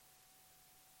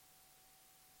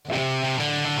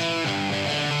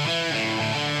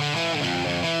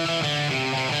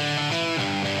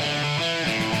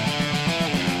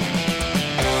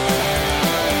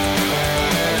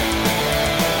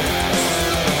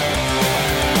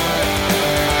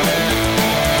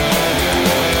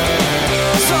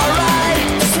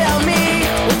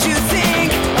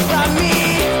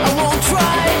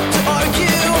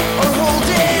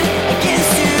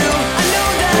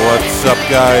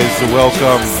guys?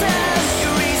 Welcome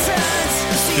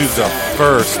to the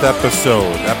first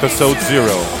episode 0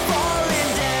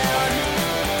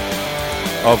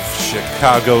 of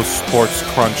Chicago Sports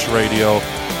Crunch Radio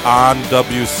on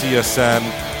WCSN,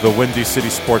 the Windy City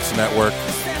Sports Network.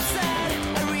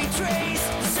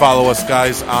 Follow us,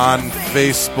 guys, on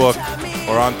Facebook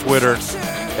or on Twitter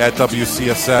at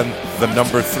WCSN, the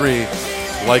number 3.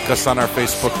 Like us on our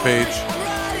Facebook page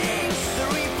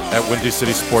at Windy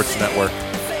City Sports Network.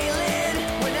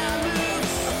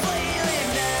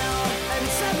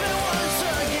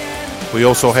 We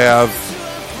also have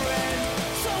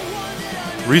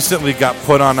recently got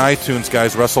put on iTunes,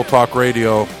 guys. Wrestle Talk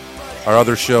Radio, our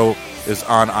other show, is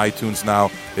on iTunes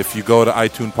now. If you go to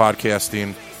iTunes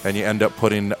Podcasting and you end up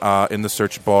putting in the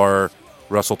search bar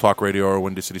Wrestle Talk Radio or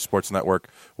Windy City Sports Network,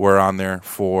 we're on there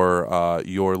for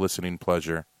your listening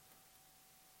pleasure.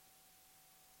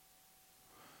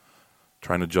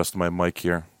 Trying to adjust my mic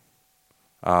here.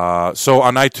 So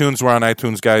on iTunes, we're on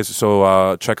iTunes, guys.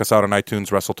 So check us out on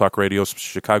iTunes, Wrestle Talk Radio,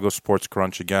 Chicago Sports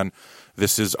Crunch. Again,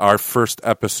 this is our first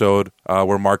episode.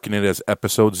 We're marking it as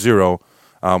episode 0.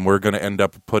 We're going to end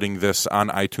up putting this on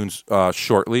iTunes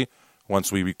shortly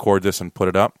once we record this and put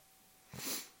it up.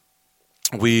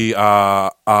 We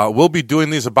will be doing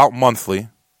these about monthly,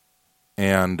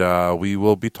 and we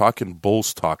will be talking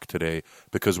Bulls talk today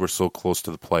because we're so close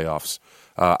to the playoffs.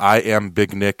 I am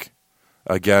Big Nick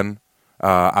again.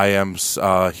 I am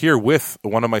here with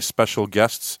one of my special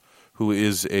guests who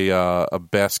is a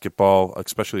basketball,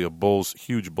 especially a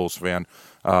huge Bulls fan,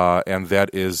 and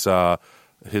that is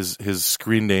his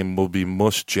screen name will be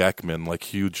Mush Jackman, like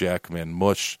Hugh Jackman.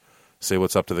 Mush, say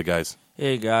what's up to the guys.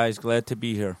 Hey, guys. Glad to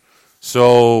be here.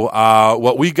 So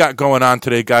what we got going on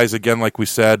today, guys, again, like we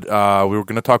said, we were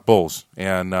going to talk Bulls,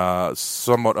 and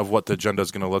somewhat of what the agenda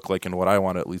is going to look like and what I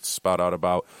want to at least spout out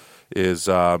about is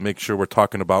make sure we're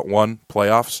talking about, one,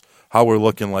 playoffs, how we're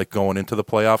looking like going into the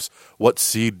playoffs, what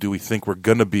seed do we think we're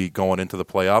going to be going into the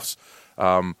playoffs,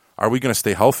 are we going to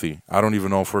stay healthy? I don't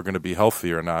even know if we're going to be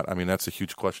healthy or not. I mean, that's a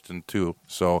huge question, too.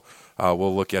 So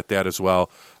we'll look at that as well.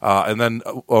 And then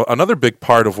another big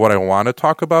part of what I want to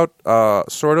talk about,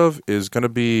 sort of, is going to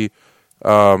be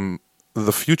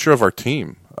the future of our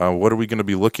team. What are we going to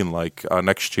be looking like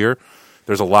next year?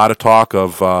 There's a lot of talk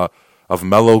of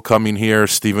Melo coming here,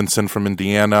 Stevenson from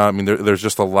Indiana. I mean, there's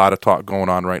just a lot of talk going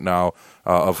on right now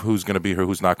of who's going to be here,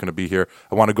 who's not going to be here.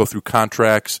 I want to go through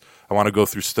contracts. I want to go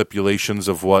through stipulations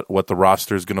of what the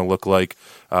roster is going to look like,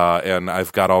 and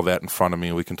I've got all that in front of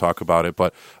me. We can talk about it.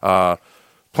 But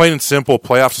plain and simple,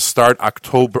 playoffs start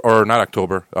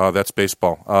that's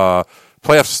baseball.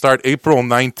 Playoffs start April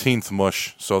 19th,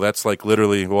 Mush. So that's like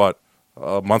literally, what,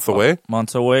 a month away?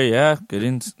 Months away, yeah.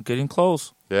 Getting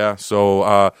close. Yeah,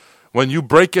 so when you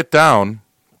break it down,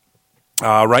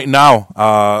 right now,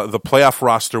 the playoff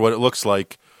roster, what it looks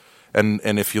like, and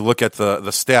if you look at the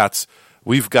stats,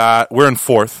 we're in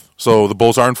 4th, so the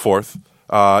Bulls are in 4th.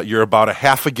 You're about a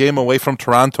half a game away from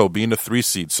Toronto being a 3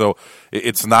 seed, so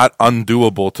it's not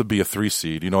undoable to be a 3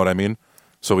 seed, you know what I mean?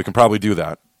 So we can probably do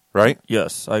that, right?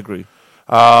 Yes, I agree.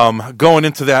 Going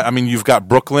into that, I mean, you've got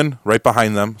Brooklyn right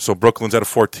behind them. So Brooklyn's at a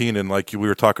 14, and like we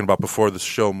were talking about before the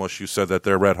show, Mush, you said that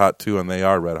they're red hot too, and they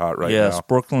are red hot right now. Yes,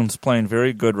 Brooklyn's playing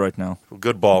very good right now.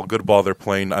 Good ball they're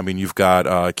playing. I mean, you've got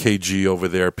KG over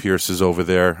there, Pierce is over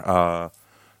there,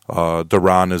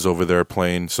 Duran is over there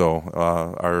playing. So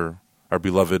our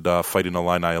beloved Fighting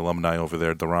Illini alumni over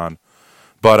there, Duran.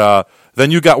 But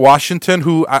then you got Washington,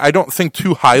 who I don't think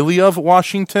too highly of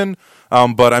Washington.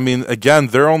 But, I mean, again,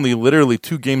 they're only literally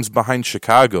 2 games behind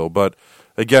Chicago. But,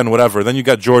 again, whatever. Then you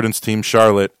got Jordan's team,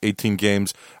 Charlotte, 18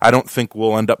 games. I don't think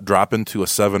we'll end up dropping to a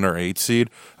 7 or 8 seed.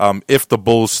 If the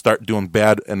Bulls start doing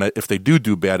bad, and if they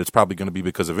do bad, it's probably going to be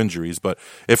because of injuries. But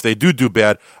if they do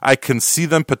bad, I can see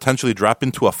them potentially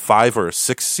dropping to a 5 or a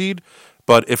 6 seed.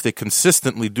 But if they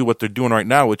consistently do what they're doing right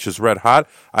now, which is red hot,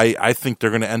 I think they're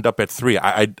going to end up at 3.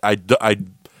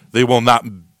 They will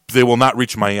not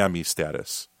reach Miami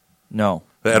status. No.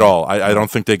 At all. I don't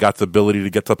think they got the ability to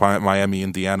get to Miami,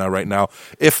 Indiana right now.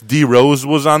 If D. Rose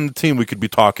was on the team, we could be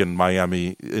talking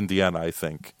Miami, Indiana, I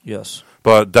think. Yes.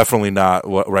 But definitely not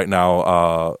right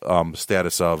now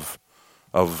status of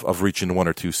reaching 1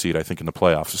 or 2 seed, I think, in the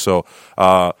playoffs. So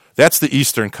that's the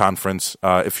Eastern Conference.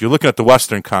 If you're looking at the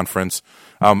Western Conference,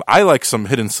 I like some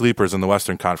hidden sleepers in the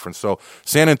Western Conference. So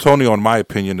San Antonio, in my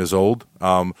opinion, is old.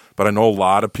 But I know a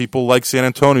lot of people like San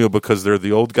Antonio because they're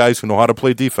the old guys who know how to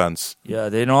play defense. Yeah,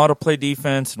 they know how to play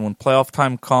defense, and when playoff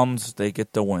time comes, they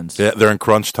get the wins. Yeah, they're in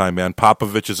crunch time, man.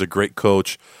 Popovich is a great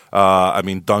coach.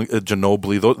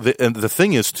 Ginobili. And the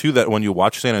thing is, too, that when you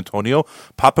watch San Antonio,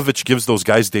 Popovich gives those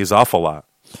guys days off a lot.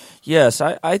 Yes,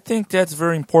 I think that's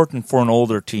very important for an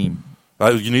older team.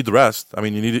 You need the rest. I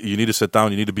mean, you need to sit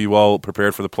down. You need to be well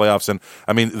prepared for the playoffs. And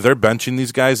I mean, they're benching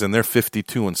these guys, and they're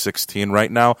 52-16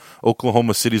 right now.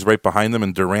 Oklahoma City's right behind them,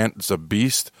 and Durant's a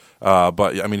beast.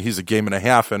 But I mean, he's a game and a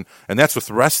half, and that's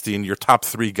with resting your top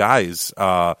three guys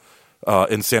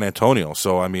in San Antonio.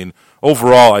 So I mean,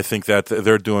 overall, I think that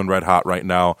they're doing red hot right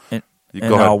now. And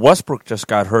Go ahead. Westbrook just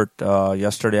got hurt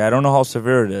yesterday. I don't know how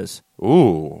severe it is.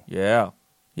 Ooh.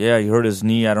 Yeah, he hurt his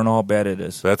knee. I don't know how bad it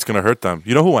is. That's going to hurt them.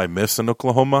 You know who I miss in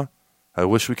Oklahoma? I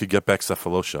wish we could get back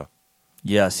Cephalosha.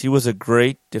 Yes, he was a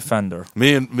great defender.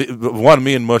 Me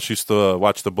and Mush used to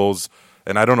watch the Bulls,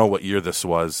 and I don't know what year this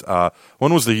was.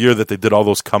 When was the year that they did all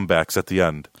those comebacks at the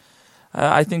end?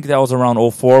 I think that was around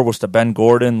 2004, was the Ben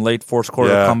Gordon late fourth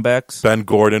quarter comebacks. Ben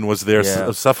Gordon was there. Yeah.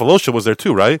 Cephalosha was there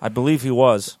too, right? I believe he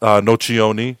was.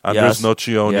 Nocioni. Andres Yes.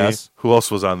 Nocioni. Yes. Who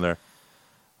else was on there?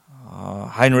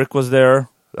 Heinrich was there.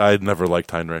 I never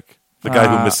liked Heinrich. The guy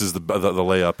who misses the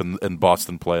layup in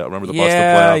Boston playoff. Remember the Boston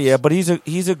playoffs? Yeah, but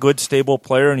he's a good, stable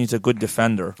player, and he's a good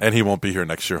defender. And he won't be here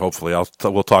next year, hopefully.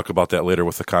 We'll talk about that later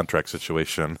with the contract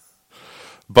situation.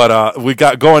 But we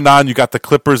got going on. You got the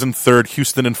Clippers in third,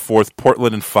 Houston in fourth,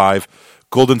 Portland in 5,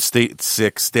 Golden State at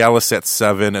 6, Dallas at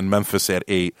 7, and Memphis at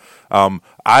 8.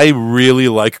 I really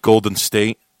like Golden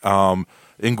State.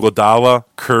 Iguodala,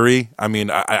 Curry. I mean,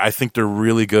 I think they're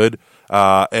really good.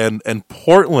 And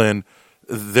Portland,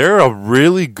 they're a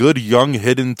really good young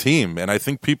hidden team, and I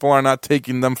think people are not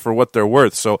taking them for what they're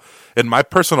worth. So, in my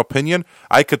personal opinion,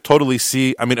 I could totally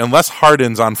see. I mean, unless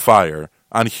Harden's on fire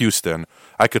on Houston,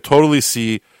 I could totally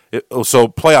see. So,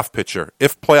 playoff picture.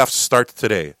 If playoffs start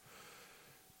today,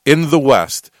 in the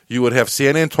West, you would have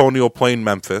San Antonio playing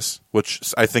Memphis,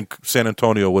 which I think San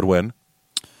Antonio would win,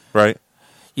 right?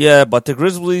 Yeah, but the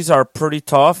Grizzlies are pretty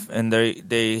tough, and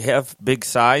they have big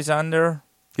size on there.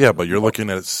 Yeah, but you're looking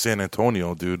at San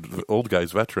Antonio, dude. Old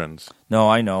guys, veterans. No,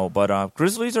 I know, but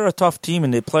Grizzlies are a tough team,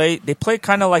 and they play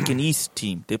kind of like an East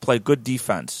team. They play good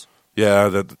defense.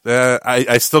 Yeah,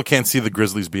 I still can't see the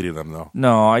Grizzlies beating them, though.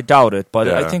 No, I doubt it, but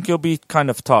Yeah. I think it'll be kind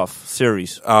of tough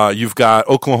series. You've got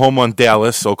Oklahoma and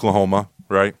Dallas, Oklahoma,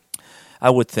 right? I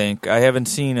would think. I haven't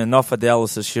seen enough of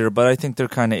Dallas this year, but I think they're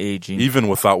kind of aging. Even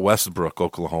without Westbrook,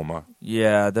 Oklahoma.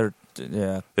 Yeah,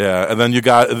 Yeah, and then you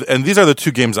got, and these are the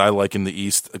two games I like in the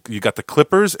East. You got the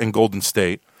Clippers and Golden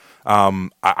State.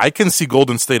 I can see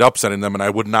Golden State upsetting them, and I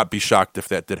would not be shocked if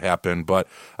that did happen. But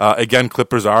again,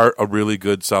 Clippers are a really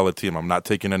good, solid team. I'm not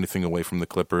taking anything away from the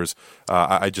Clippers.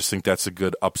 I just think that's a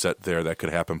good upset there that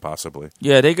could happen possibly.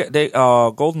 Yeah,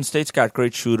 Golden State's got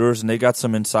great shooters, and they got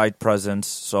some inside presence,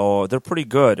 so they're pretty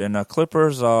good. And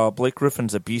Clippers, Blake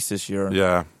Griffin's a beast this year.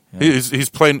 Yeah. He's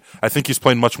playing. I think he's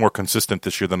playing much more consistent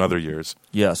this year than other years.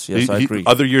 Yes, I agree.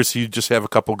 Other years he'd just have a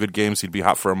couple good games. He'd be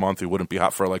hot for a month. He wouldn't be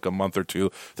hot for like a month or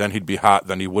two. Then he'd be hot.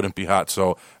 Then he wouldn't be hot.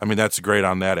 So I mean that's great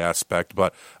on that aspect.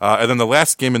 But and then the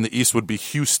last game in the East would be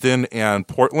Houston and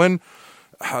Portland.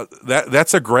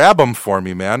 That's a grab 'em for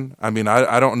me, man. I mean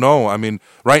I don't know. I mean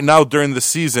right now during the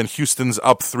season Houston's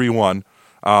up 3-1.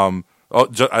 I'm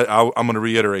going to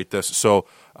reiterate this. So.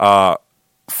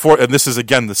 And this is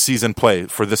again the season play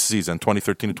for this season,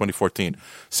 2013 to 2014.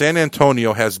 San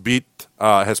Antonio has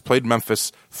played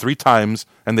Memphis 3 times,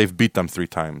 and they've beat them 3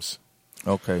 times.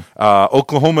 Okay.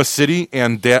 Oklahoma City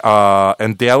and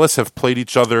Dallas have played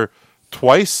each other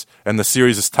twice, and the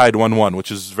series is tied 1-1,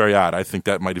 which is very odd. I think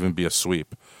that might even be a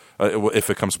sweep if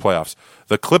it comes playoffs.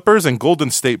 The Clippers and Golden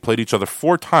State played each other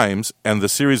 4 times, and the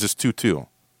series is 2-2.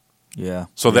 Yeah.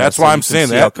 So that's why I'm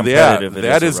saying that. That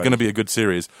is already going to be a good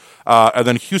series. And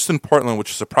then Houston, Portland,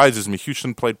 which surprises me.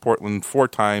 Houston played Portland 4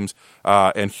 times,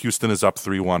 and Houston is up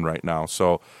 3-1 right now.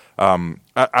 So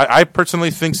I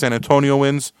personally think San Antonio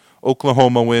wins,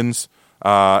 Oklahoma wins,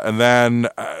 and then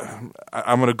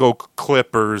I'm going to go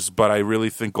Clippers, but I really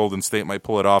think Golden State might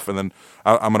pull it off, and then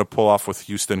I'm going to pull off with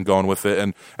Houston going with it.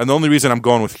 And the only reason I'm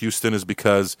going with Houston is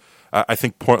because I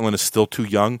think Portland is still too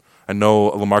young. I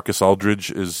know LaMarcus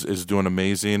Aldridge is doing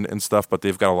amazing and stuff, but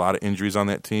they've got a lot of injuries on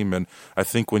that team. And I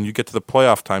think when you get to the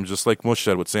playoff time, just like Mush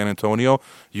said with San Antonio,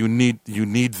 you need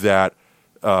that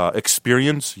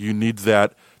experience. You need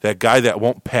that guy that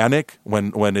won't panic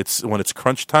when it's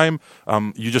crunch time.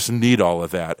 You just need all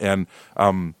of that. And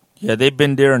yeah, they've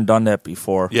been there and done that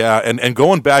before. Yeah, and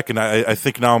going back, and I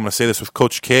think now I'm going to say this with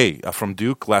Coach K from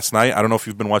Duke last night. I don't know if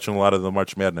you've been watching a lot of the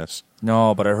March Madness.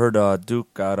 No, but I heard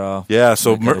Duke got Yeah,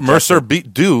 so Mercer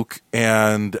beat Duke,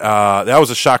 and that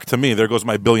was a shock to me. There goes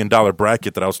my $1 billion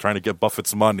bracket that I was trying to get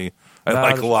Buffett's money.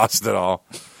 I lost it all.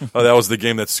 That was the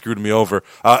game that screwed me over.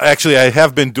 Actually, I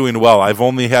have been doing well. I've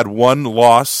only had 1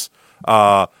 loss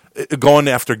going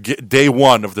after day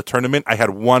one of the tournament, I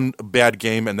had one bad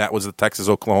game, and that was the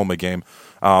Texas-Oklahoma game.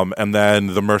 And then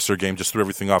the Mercer game just threw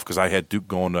everything off because I had Duke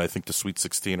going to, I think, the Sweet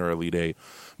 16 or Elite 8.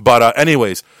 But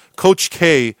anyways, Coach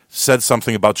K said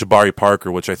something about Jabari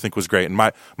Parker, which I think was great. And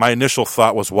my initial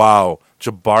thought was, wow,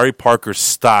 Jabari Parker's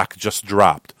stock just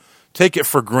dropped. Take it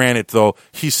for granted, though,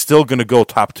 he's still going to go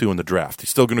top 2 in the draft. He's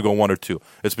still going to go 1 or 2.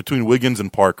 It's between Wiggins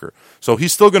and Parker. So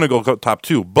he's still going to go top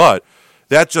 2, but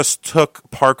that just took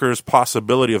Parker's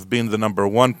possibility of being the number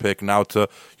 1 pick now to,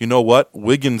 you know what,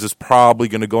 Wiggins is probably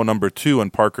going to go number 2 and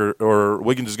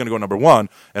Wiggins is going to go number 1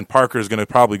 and Parker is going to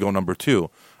probably go number 2.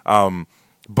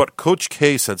 But Coach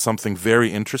K said something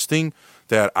very interesting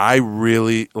that I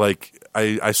really,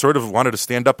 I sort of wanted to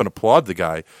stand up and applaud the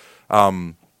guy.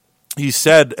 He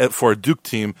said for a Duke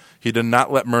team, he did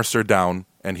not let Mercer down,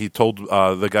 and he told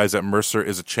the guys that Mercer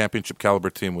is a championship caliber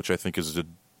team, which I think is a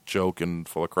joke and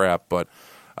full of crap, but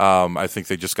I think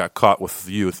they just got caught with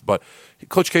youth. But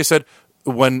Coach K said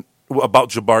about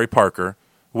Jabari Parker,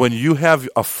 when you have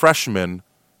a freshman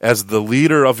as the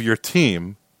leader of your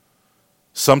team,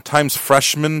 sometimes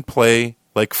freshmen play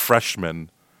like freshmen,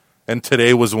 and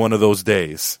today was one of those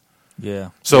days. Yeah.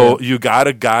 So you got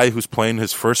a guy who's playing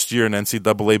his first year in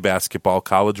NCAA basketball,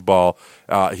 college ball.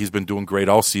 He's been doing great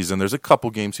all season. There's a couple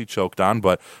games he choked on,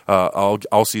 but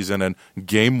all season. And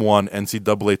game 1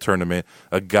 NCAA tournament,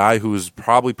 a guy who's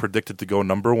probably predicted to go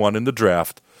number 1 in the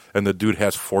draft, and the dude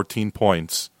has 14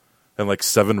 points and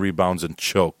 7 rebounds and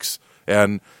chokes.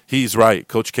 And he's right.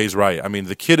 Coach K's right. I mean,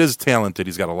 the kid is talented.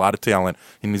 He's got a lot of talent,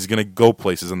 and he's going to go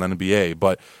places in the NBA.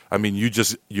 But, I mean,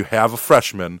 you have a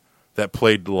freshman that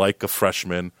played like a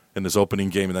freshman in his opening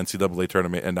game in the NCAA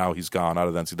tournament, and now he's gone out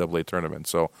of the NCAA tournament.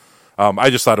 So I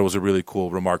just thought it was a really cool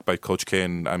remark by Coach K,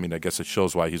 and, I mean, I guess it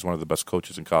shows why he's one of the best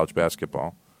coaches in college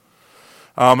basketball.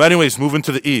 Anyways, moving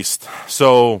to the East.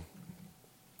 So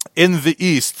in the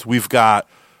East, we've got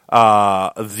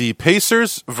the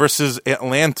Pacers versus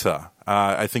Atlanta.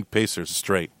 I think Pacers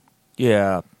straight.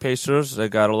 Yeah, Pacers, they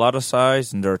got a lot of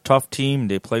size, and they're a tough team.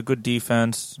 They play good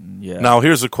defense. Yeah. Now,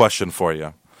 here's a question for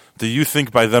you. Do you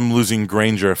think by them losing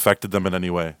Granger affected them in any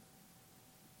way?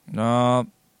 No,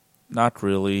 not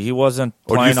really. He wasn't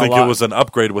playing a lot. Or do you think it was an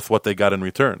upgrade with what they got in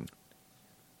return?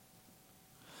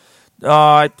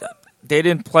 They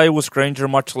didn't play with Granger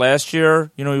much last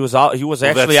year. You know, he was out. He was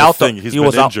actually out. He's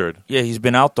been injured. Yeah, he's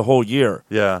been out the whole year.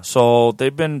 Yeah. So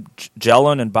they've been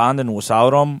gelling and bonding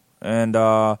without him, and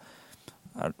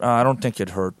I don't think it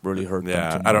really hurt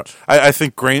them too much. I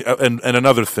think and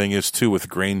another thing is too with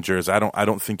Granger's. I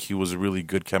don't think he was really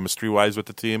good chemistry wise with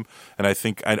the team, and I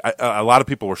think a lot of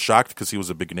people were shocked because he was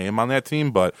a big name on that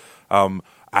team, but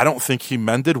I don't think he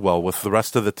mended well with the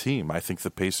rest of the team. I think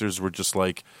the Pacers were just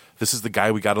like, this is the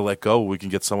guy we got to let go. We can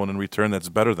get someone in return that's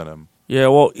better than him. Yeah,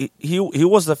 well, he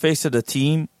was the face of the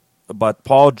team, but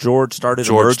Paul George started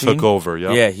emerging. George took over.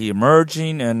 Yeah, he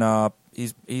emerging, and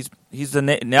he's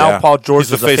now Paul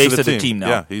George is the face of the team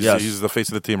now. Yeah, he's the face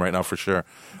of the team right now for sure.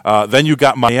 Then you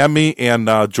got Miami and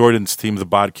Jordan's team, the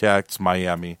Bobcats,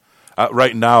 Miami.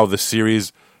 Right now, the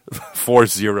series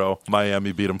 4-0.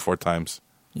 Miami beat them 4 times.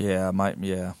 Yeah,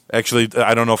 Actually,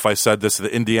 I don't know if I said this.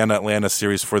 The Indiana-Atlanta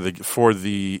series for the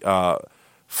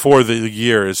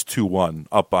year is 2-1.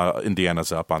 Up,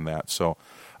 Indiana's up on that. So,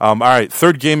 all right.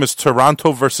 Third game is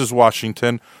Toronto versus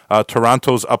Washington.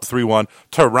 Toronto's up 3-1.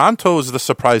 Toronto is the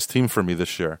surprise team for me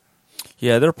this year.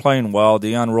 Yeah, they're playing well.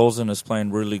 DeAndre Rosen is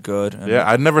playing really good. Yeah,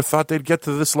 I never thought they'd get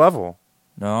to this level.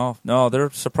 No, they're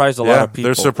surprised a lot of people.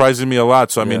 They're surprising me a lot.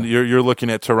 So, I mean, you're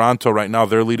looking at Toronto right now.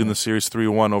 They're leading the series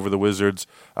 3-1 over the Wizards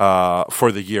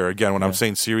for the year. Again, when I'm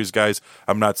saying series, guys,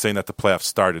 I'm not saying that the playoffs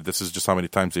started. This is just how many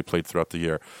times they played throughout the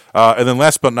year. And then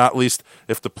last but not least,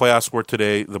 if the playoffs were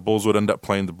today, the Bulls would end up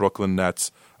playing the Brooklyn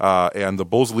Nets. And the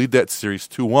Bulls lead that series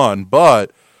 2-1, but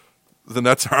the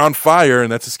Nets are on fire,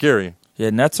 and that's scary. Yeah,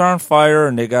 Nets are on fire,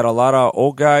 and they got a lot of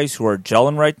old guys who are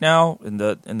gelling right now. In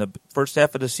the first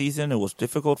half of the season, it was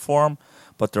difficult for them,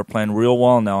 but they're playing real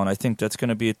well now, and I think that's going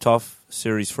to be a tough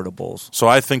series for the Bulls. So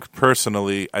I think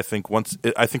personally, I think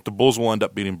the Bulls will end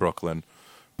up beating Brooklyn,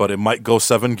 but it might go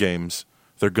 7 games.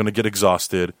 They're going to get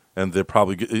exhausted, and they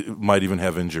probably might even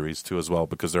have injuries too as well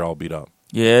because they're all beat up.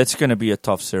 Yeah, it's going to be a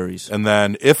tough series. And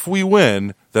then if we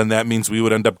win, then that means we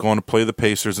would end up going to play the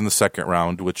Pacers in the second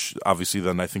round, which obviously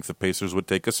then I think the Pacers would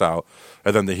take us out.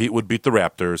 And then the Heat would beat the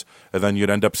Raptors. And then you'd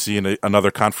end up seeing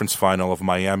another conference final of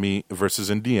Miami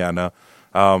versus Indiana.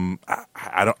 I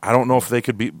don't know if they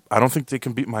could beat – I don't think they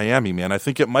can beat Miami, man. I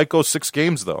think it might go 6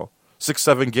 games, though.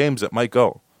 6-7 games it might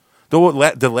go.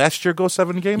 Did last year go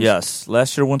 7 games? Yes,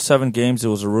 last year won 7 games. It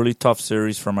was a really tough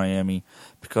series for Miami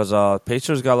because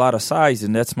Pacers got a lot of size,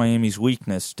 and that's Miami's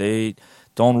weakness. They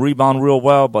don't rebound real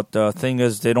well, but the thing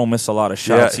is, they don't miss a lot of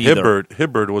shots either.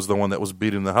 Hibbert was the one that was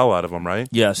beating the hell out of them, right?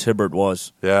 Yes, Hibbert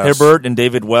was. Yes. Hibbert and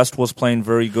David West was playing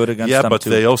very good against them, but too.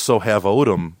 they also have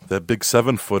Odom, that big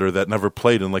 7-footer that never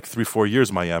played in like 3-4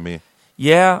 years, Miami.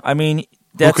 Yeah, I mean...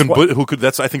 I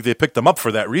think they picked them up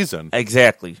for that reason.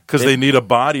 Exactly. Because they need a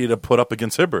body to put up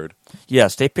against Hibbert.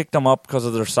 Yes, they picked them up because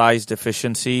of their size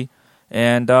deficiency,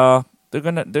 and they're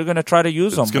gonna try to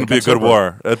use them. It's going to be a good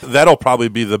war. That'll probably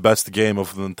be the best game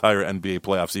of the entire NBA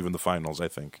playoffs, even the finals, I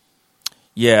think.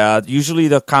 Yeah, usually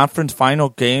the conference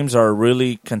final games are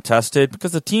really contested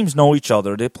because the teams know each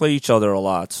other. They play each other a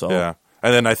lot. So yeah,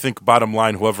 and then I think bottom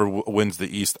line, whoever wins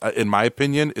the East, in my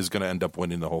opinion, is going to end up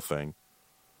winning the whole thing.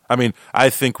 I mean, I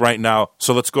think right now.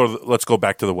 So let's go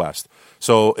back to the West.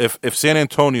 So if San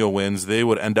Antonio wins, they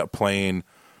would end up playing.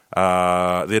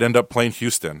 They'd end up playing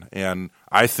Houston, and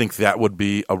I think that would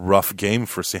be a rough game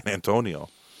for San Antonio.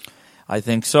 I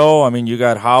think so. I mean, you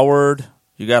got Howard,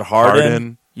 you got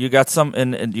Harden. You got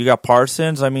and you got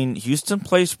Parsons. I mean, Houston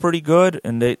plays pretty good,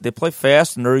 and they play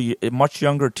fast, and they're a much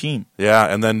younger team.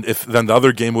 Yeah, and then the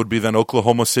other game would be then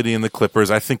Oklahoma City and the Clippers.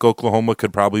 I think Oklahoma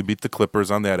could probably beat the Clippers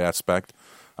on that aspect.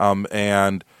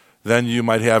 And then you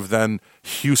might have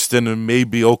Houston and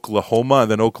maybe Oklahoma,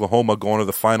 and then Oklahoma going to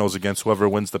the finals against whoever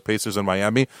wins the Pacers and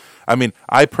Miami. I mean,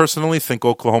 I personally think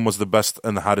Oklahoma's the best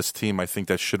and the hottest team. I think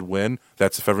that should win.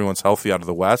 That's if everyone's healthy out of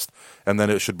the West. And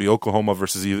then it should be Oklahoma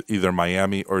versus either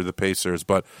Miami or the Pacers.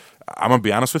 But I'm going to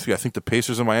be honest with you. I think the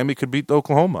Pacers and Miami could beat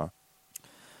Oklahoma.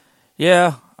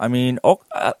 Yeah, I mean,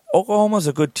 Oklahoma's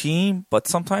a good team, but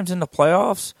sometimes in the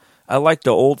playoffs, I like the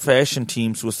old-fashioned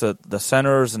teams with the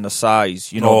centers and the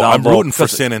size. I'm rooting for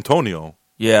San Antonio.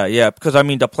 Yeah, because, I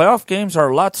mean, the playoff games are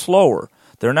a lot slower.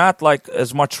 They're not like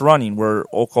as much running where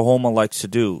Oklahoma likes to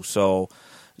do. So,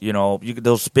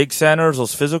 those big centers,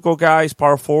 those physical guys,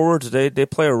 power forwards, they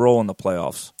play a role in the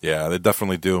playoffs. Yeah, they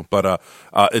definitely do. But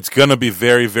it's going to be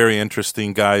very, very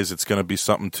interesting, guys. It's going to be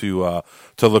something to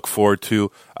look forward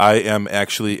to. I am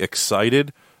actually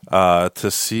excited to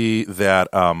see that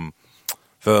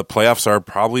the playoffs are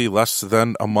probably less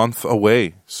than a month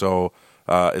away. So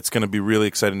it's going to be really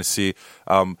exciting to see.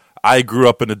 I grew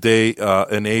up in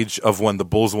an age of when the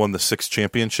Bulls won the 6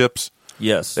 championships.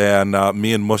 Yes, and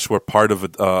me and Mush were part of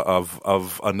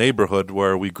a neighborhood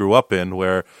where we grew up in,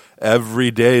 where every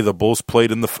day the Bulls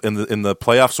played in the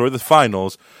playoffs or the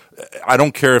finals. I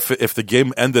don't care if the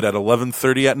game ended at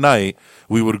 11:30 at night.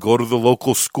 We would go to the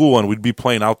local school and we'd be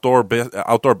playing outdoor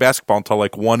basketball until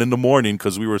like 1 a.m.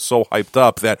 because we were so hyped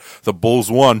up that the Bulls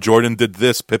won. Jordan did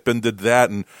this, Pippen did that,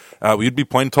 and we'd be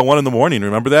playing until 1 a.m.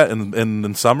 Remember that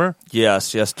in summer?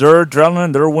 Yes. Their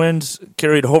adrenaline, their wins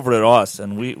carried over to us,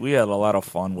 and we had a lot of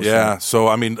fun with them. Yeah. So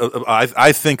I mean,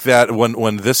 I think that when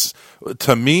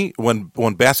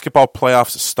basketball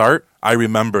playoffs start, I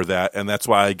remember that, and that's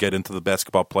why I get into the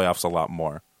basketball playoffs a lot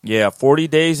more. Yeah, 40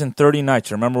 days and 30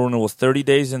 nights. Remember when it was 30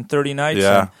 days and 30 nights?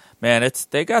 Yeah. And, man,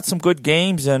 they got some good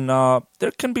games, and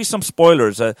there can be some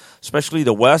spoilers, especially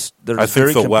the West. They're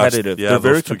very competitive. Yeah, they're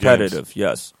very competitive,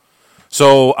 yes.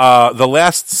 So the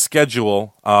last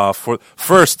schedule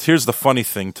first, here's the funny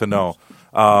thing to know.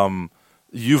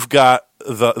 You've got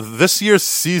this year's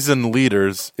season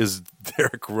leaders is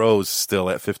Derrick Rose still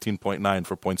at 15.9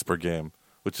 for points per game,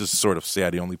 which is sort of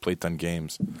sad. He only played 10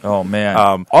 games. Oh,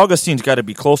 man. Augustine's got to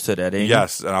be close to that, ain't he?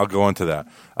 Yes, and I'll go into that.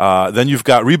 Then you've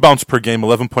got rebounds per game,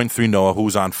 11.3 Noah,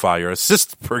 who's on fire.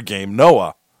 Assists per game,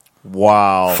 Noah.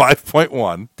 Wow.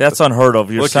 5.1. That's unheard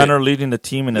of. Your center leading the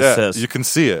team in assists. You can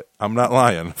see it. I'm not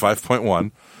lying.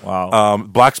 5.1. Wow.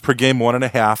 Blocks per game,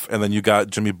 1.5, and then you got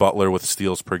Jimmy Butler with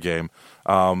steals per game.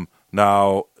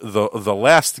 Now, the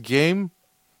last game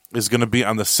is going to be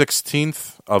on the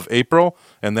 16th of April,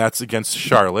 and that's against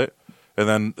Charlotte. And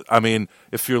then, I mean,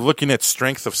 if you're looking at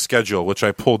strength of schedule, which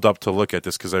I pulled up to look at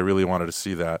this because I really wanted to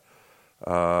see that.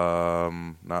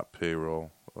 Not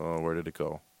payroll. Where did it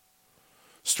go?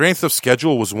 Strength of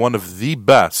schedule was one of the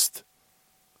best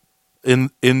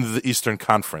in the Eastern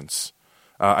Conference.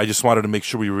 I just wanted to make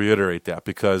sure we reiterate that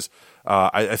because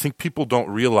I think people don't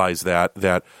realize that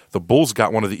the Bulls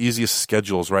got one of the easiest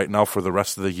schedules right now for the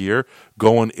rest of the year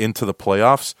going into the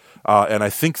playoffs. And I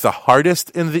think the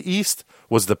hardest in the East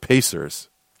was the Pacers.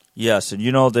 Yes, and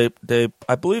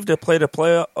I believe they played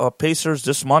the Pacers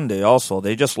this Monday also.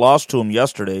 They just lost to them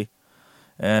yesterday.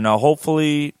 And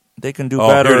hopefully they can do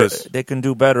better. They can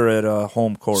do better at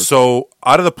home court. So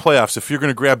out of the playoffs, if you're going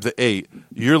to grab the 8,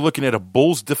 you're looking at a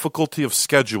Bulls difficulty of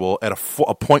schedule at a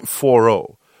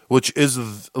 .40, which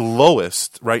is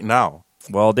lowest right now.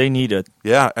 Well, they need it.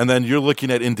 Yeah, and then you're looking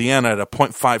at Indiana at a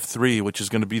 .53, which is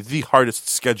going to be the hardest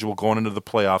schedule going into the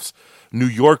playoffs. New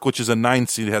York, which is a 9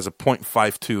 seed, has a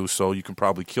 .52, so you can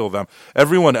probably kill them.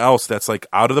 Everyone else that's like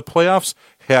out of the playoffs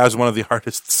has one of the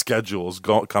hardest schedules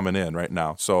coming in right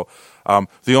now. So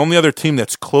the only other team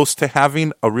that's close to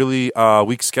having a really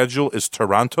weak schedule is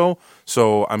Toronto.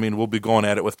 So, I mean, we'll be going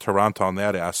at it with Toronto on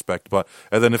that aspect.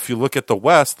 And then if you look at the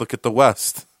West,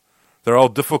 They're all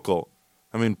difficult.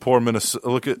 I mean, poor Minnesota.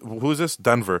 Look at who is this?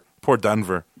 Denver. Poor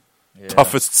Denver. Yeah.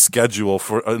 Toughest schedule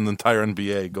for an entire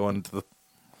NBA going into the.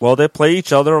 Well, they play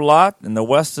each other a lot, and the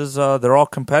West is they're all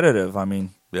competitive. I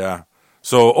mean, yeah.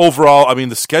 So overall, I mean,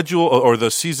 the schedule or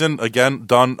the season again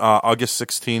done August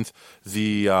 16th.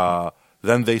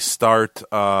 Then they start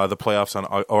the playoffs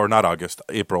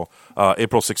April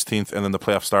 16th, and then the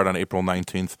playoffs start on April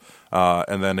 19th.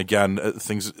 And then again,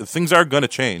 things are going to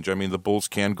change. I mean, the Bulls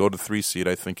can go to 3 seed,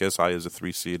 I think, as high as a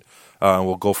 3 seed.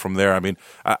 We'll go from there. I mean,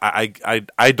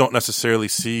 I don't necessarily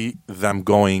see them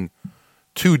going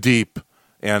too deep.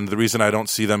 And the reason I don't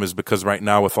see them is because right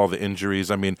now with all the injuries,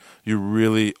 I mean,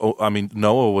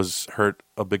 Noah was hurt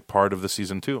a big part of the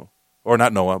season too. Or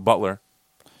not Noah, Butler.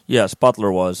 Yes,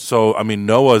 Butler was. So, I mean,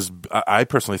 I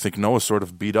personally think Noah's sort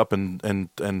of beat up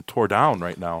and tore down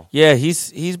right now. Yeah,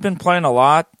 he's been playing a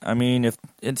lot. I mean,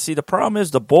 the problem is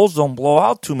the Bulls don't blow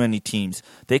out too many teams.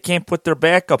 They can't put their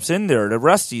backups in there to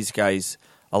rest these guys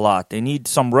a lot. They need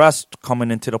some rest coming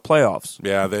into the playoffs.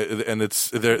 Yeah,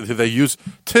 they use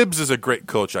Tibbs is a great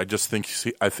coach. I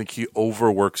think he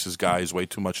overworks his guys way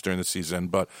too much during the season.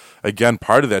 But again,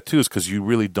 part of that too is because you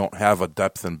really don't have a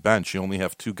depth in bench. You only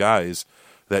have 2 guys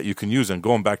that you can use. And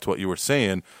going back to what you were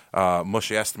saying,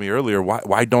 Mush asked me earlier,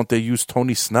 why don't they use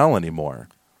Tony Snell anymore?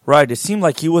 Right. It seemed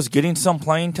like he was getting some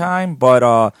playing time,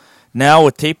 but now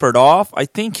it tapered off. I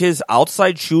think his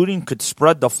outside shooting could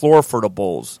spread the floor for the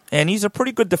Bulls. And he's a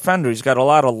pretty good defender. He's got a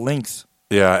lot of links.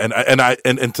 Yeah,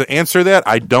 and to answer that,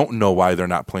 I don't know why they're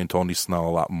not playing Tony Snell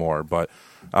a lot more, but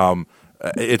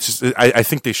it's just, I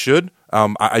think they should.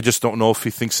 I just don't know if he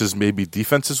thinks his maybe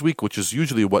defense is weak, which is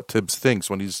usually what Tibbs thinks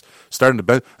when he's starting to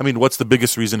bench. I mean, what's the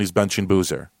biggest reason he's benching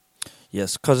Boozer?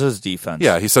 Yes, because of his defense.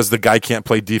 Yeah, he says the guy can't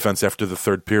play defense after the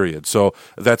 3rd period. So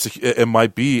it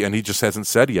might be, and he just hasn't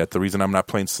said yet. The reason I'm not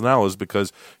playing Snell is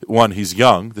because, one, he's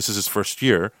young. This is his first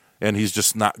year, and he's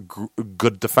just not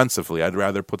good defensively. I'd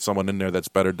rather put someone in there that's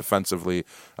better defensively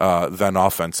than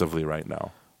offensively right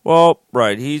now. Well,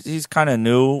 right. He's kind of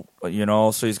new,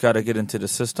 so he's got to get into the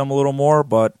system a little more,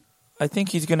 but I think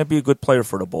he's going to be a good player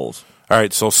for the Bulls. All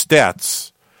right, so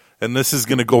stats. And this is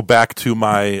going to go back to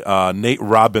my Nate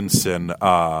Robinson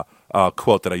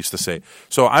quote that I used to say.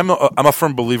 So I'm a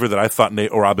firm believer that I thought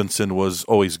Nate Robinson was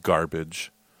always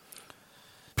garbage.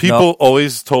 People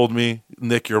always told me,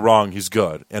 Nick, you're wrong, he's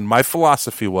good. And my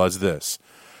philosophy was this.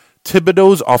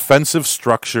 Thibodeau's offensive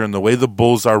structure and the way the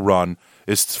Bulls are run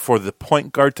is for the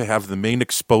point guard to have the main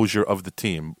exposure of the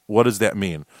team. What does that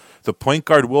mean? The point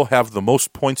guard will have the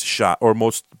most points shot or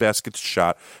most baskets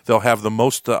shot. They'll have the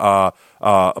most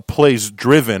plays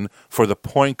driven for the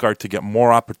point guard to get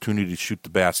more opportunity to shoot the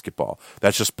basketball.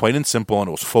 That's just plain and simple, and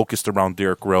it was focused around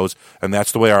Derrick Rose, and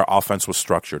that's the way our offense was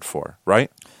structured for,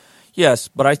 right? Yes,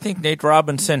 but I think Nate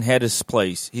Robinson had his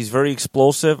place. He's very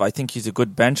explosive. I think he's a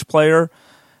good bench player.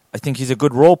 I think he's a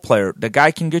good role player. The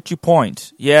guy can get you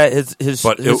points. Yeah, his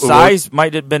size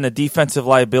might have been a defensive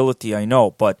liability, I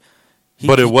know, but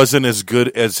it wasn't as good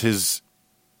as his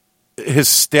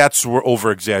stats were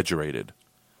over-exaggerated.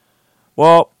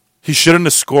 Well, he shouldn't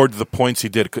have scored the points he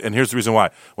did, and here's the reason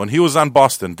why. When he was on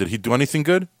Boston, did he do anything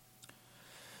good?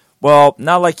 Well,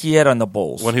 not like he had on the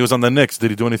Bulls. When he was on the Knicks, did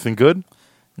he do anything good?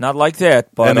 Not like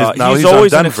that, but now he's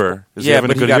always on Denver. Is he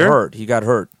having a good got year? hurt. He got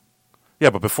hurt.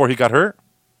 Yeah, but before he got hurt?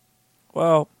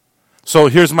 Well, so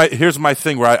here's my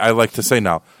thing where I like to say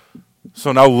now.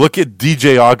 So now look at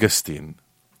DJ Augustine.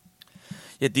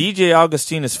 Yeah, DJ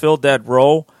Augustine has filled that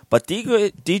role, but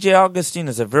DJ Augustine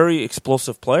is a very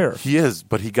explosive player. He is,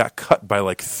 but he got cut by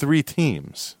like 3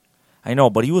 teams. I know,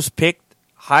 but he was picked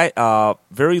high,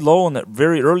 very low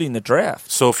very early in the draft.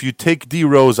 So if you take D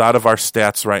Rose out of our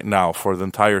stats right now for the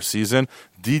entire season,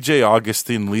 DJ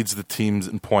Augustine leads the teams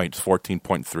in points,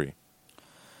 14.3.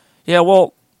 Yeah,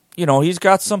 well, he's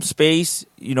got some space.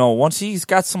 Once he's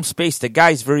got some space, the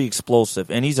guy's very explosive,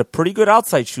 and he's a pretty good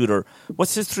outside shooter.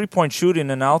 What's his 3-point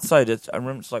shooting and outside? I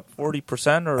remember it's like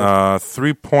 40% or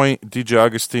 3-point DJ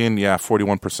Augustine,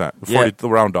 41%. The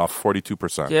round off,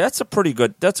 42%. Yeah, that's a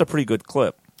pretty good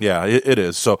clip. Yeah, it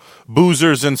is. So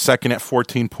Boozer's in second at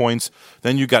 14 points.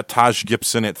 Then you got Taj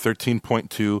Gibson at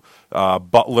 13.2,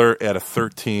 Butler at a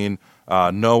 13.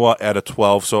 Noah at a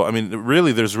 12. So, I mean,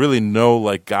 really, there's really no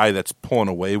like guy that's pulling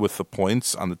away with the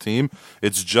points on the team.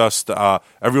 It's just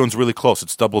everyone's really close.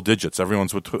 It's double digits.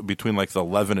 Everyone's between like the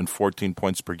 11 and 14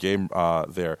 points per game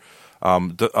there.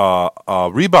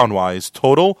 Rebound-wise,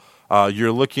 total,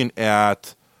 you're looking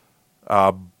at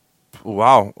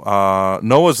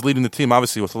Noah's leading the team,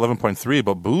 obviously, with 11.3,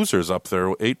 but Boozer's up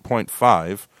there,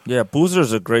 8.5. Yeah,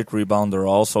 Boozer's a great rebounder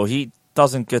also. He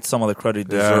doesn't get some of the credit he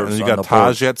deserves. And you got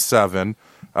Taj at 7.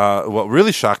 What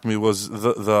really shocked me was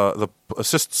the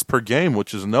assists per game,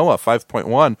 which is Noah,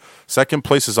 5.1. Second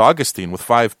place is Augustine with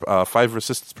 5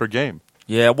 assists per game.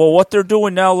 Yeah, well, what they're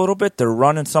doing now a little bit, they're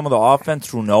running some of the offense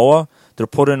through Noah. They're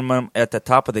putting him at the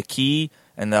top of the key,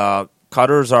 and the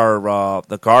guards are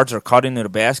cutting to the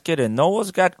basket, and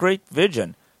Noah's got great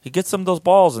vision. He gets them those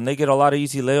balls, and they get a lot of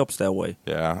easy layups that way.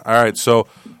 Yeah. All right. So,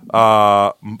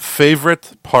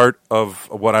 favorite part of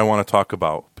what I want to talk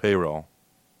about, payroll.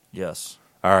 Yes.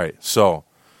 All right. So,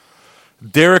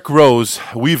 Derrick Rose,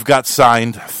 we've got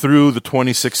signed through the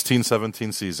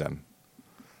 2016-17 season.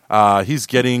 He's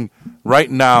getting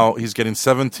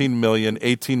 $17 million,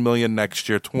 $18 million next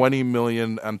year, $20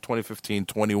 million in 2015,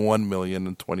 $21 million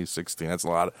in 2016. That's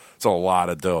a lot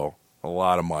of dough, a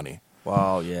lot of money.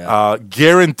 Wow, yeah.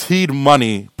 Guaranteed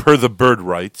money per the bird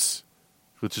rights,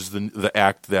 which is the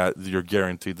act that you're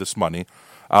guaranteed this money.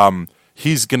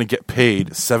 He's going to get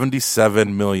paid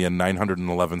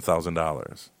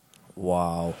 $77,911,000.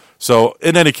 Wow. So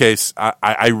in any case,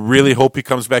 I really hope he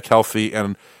comes back healthy.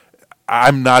 And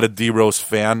I'm not a D Rose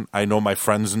fan. I know my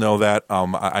friends know that.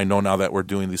 I know now that we're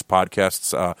doing these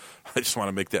podcasts. I just want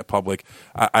to make that public.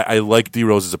 I like D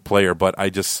Rose as a player, but I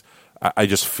just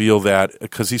feel that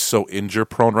because he's so injury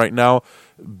prone right now,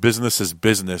 business is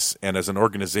business, and as an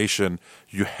organization,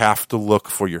 you have to look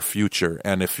for your future.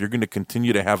 And if you're going to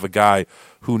continue to have a guy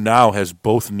who now has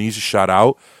both knees shot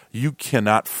out, you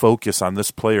cannot focus on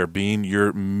this player being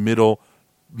your middle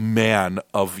man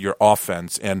of your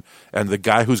offense, and the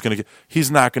guy who's going to he's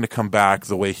not going to come back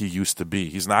the way he used to be.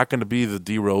 He's not going to be the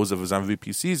D Rose of his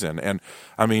MVP season. And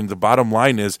I mean, the bottom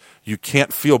line is you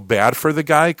can't feel bad for the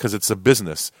guy because it's a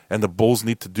business, and the Bulls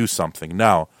need to do something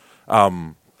now.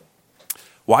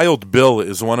 Wild Bill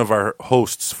is one of our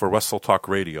hosts for Wrestle Talk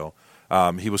Radio.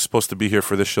 He was supposed to be here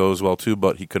for this show as well too,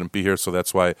 but he couldn't be here, so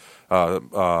that's why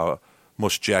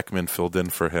Mush Jackman filled in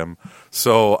for him.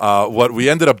 So what we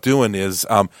ended up doing is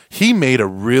he made a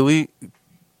really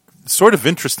sort of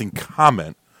interesting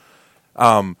comment.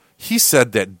 He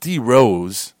said that D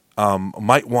Rose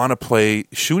might want to play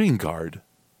shooting guard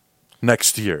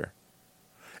next year.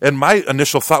 And my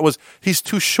initial thought was, he's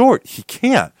too short. He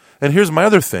can't. And here's my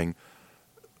other thing.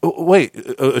 Wait,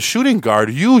 a shooting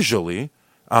guard usually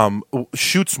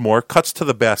shoots more, cuts to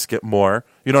the basket more,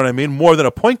 you know what I mean, more than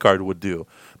a point guard would do.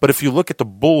 But if you look at the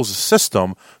Bulls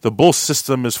system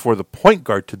is for the point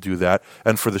guard to do that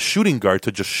and for the shooting guard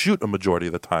to just shoot a majority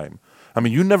of the time. I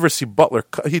mean, you never see Butler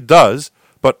he does,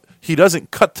 but he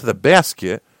doesn't cut to the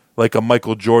basket like a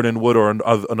Michael Jordan would or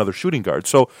another shooting guard.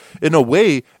 So, in a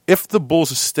way, if the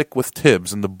Bulls stick with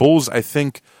Tibbs and the Bulls, I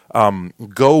think,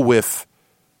 go with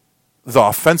the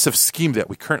offensive scheme that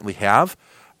we currently have,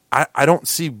 I don't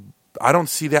see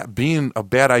that being a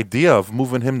bad idea of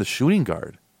moving him to shooting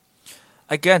guard.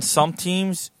 Again, some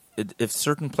teams, if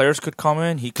certain players could come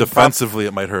in, he could defensively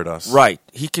it might hurt us. Right.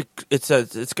 He could. It's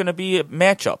going to be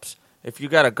matchups. If you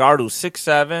got a guard who's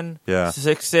 6'7",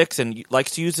 6'6", and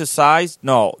likes to use his size,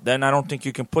 no, then I don't think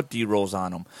you can put D Rose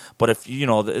on him. But if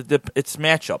it's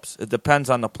matchups. It depends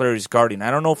on the player he's guarding.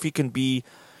 I don't know if he can be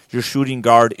your shooting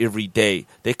guard every day.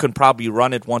 They can probably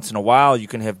run it once in a while. You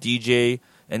can have DJ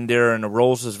in there, and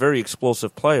Rose is a very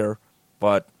explosive player.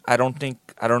 But I don't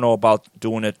know about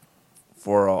doing it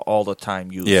for all the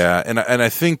time use. Yeah, and I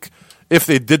think if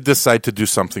they did decide to do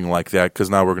something like that,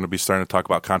 because now we're going to be starting to talk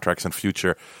about contracts in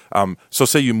future. So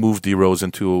say you move D Rose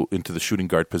into the shooting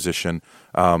guard position,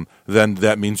 then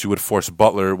that means you would force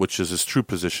Butler, which is his true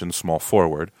position, small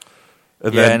forward.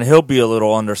 And he'll be a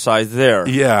little undersized there.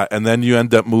 Yeah, and then you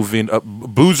end up moving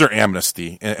Boozer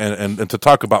amnesty, and to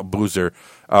talk about Boozer,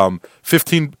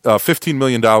 $15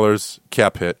 million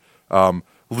cap hit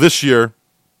this year.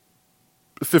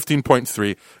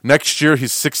 15.3. Next year,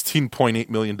 he's $16.8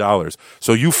 million.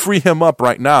 So you free him up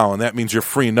right now, and that means you're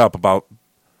freeing up about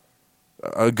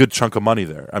a good chunk of money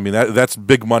there. I mean, that's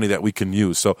big money that we can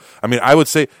use. So, I mean, I would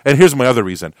say, and here's my other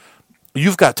reason.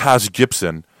 You've got Taj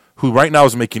Gibson, who right now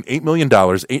is making $8 million,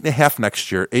 $8.5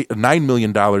 next year, $9 million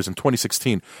in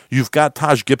 2016. You've got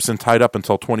Taj Gibson tied up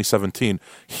until 2017.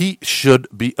 He should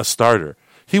be a starter.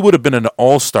 He would have been an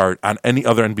all-star on any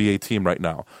other NBA team right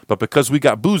now. But because we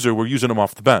got Boozer, we're using him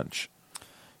off the bench.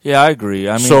 Yeah, I agree.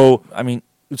 I mean,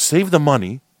 Save the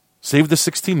money, save the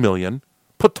 $16 million,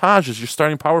 put Taj as your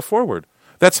starting power forward.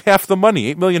 That's half the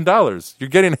money, $8 million. You're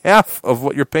getting half of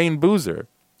what you're paying Boozer.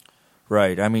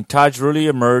 right. I mean, Taj really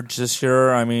emerged this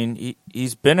year. I mean,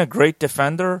 he's been a great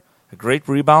defender, a great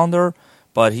rebounder,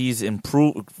 but he's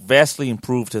vastly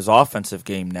improved his offensive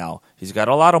game now. He's got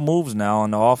a lot of moves now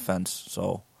on the offense,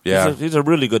 so Yeah. he's a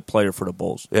really good player for the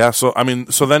Bulls. Yeah, so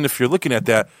then if you're looking at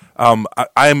that, I'm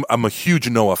a huge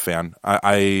Noah fan.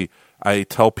 I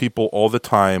tell people all the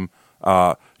time,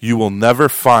 you will never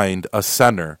find a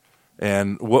center.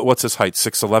 And what's his height?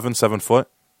 6'11", 7 foot?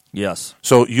 Yes.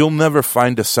 So you'll never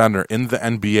find a center in the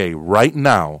NBA right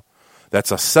now that's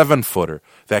a 7-footer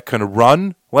that can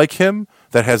run like him,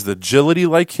 that has the agility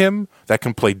like him, that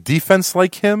can play defense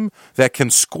like him, that can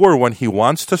score when he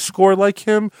wants to score like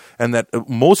him, and that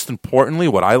most importantly,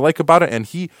 what I like about it, and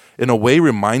he in a way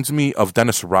reminds me of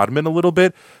Dennis Rodman a little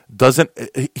bit,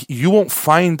 you won't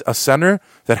find a center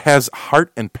that has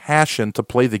heart and passion to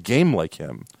play the game like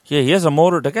him. Yeah, he has a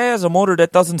motor. The guy has a motor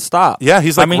that doesn't stop. Yeah,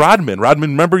 he's like Rodman. Rodman,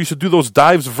 remember, used to do those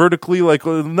dives vertically, like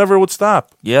never would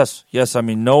stop. Yes. I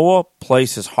mean, Noah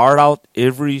plays his heart out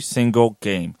every single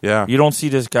game. Yeah. You don't see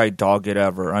this guy dog it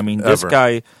ever. I mean, this Ever.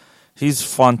 guy, he's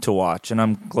fun to watch, and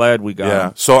I'm glad we got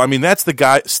him. So, I mean, that's the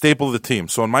guy, staple of the team.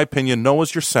 So, in my opinion,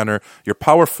 Noah's your center. Your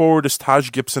power forward is Taj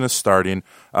Gibson is starting.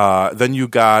 Then you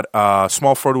got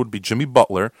small forward would be Jimmy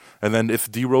Butler. And then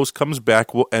if D Rose comes back,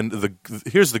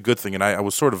 here's the good thing, and I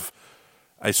sort of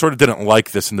didn't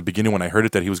like this in the beginning when I heard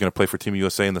it that he was going to play for Team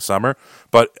USA in the summer,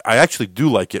 but I actually do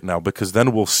like it now because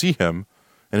then we'll see him,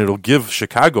 and it'll give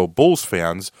Chicago Bulls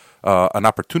fans an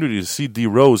opportunity to see D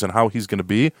Rose and how he's going to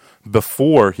be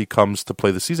before he comes to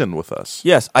play the season with us.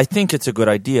 Yes, I think it's a good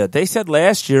idea. They said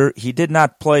last year he did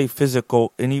not play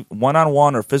any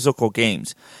one-on-one or physical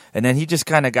games, and then he just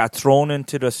kind of got thrown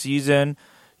into the season.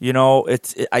 You know,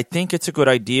 I think it's a good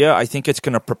idea. I think it's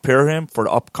going to prepare him for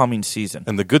the upcoming season.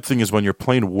 And the good thing is when you're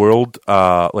playing world,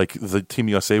 like the Team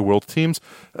USA world teams,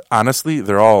 honestly,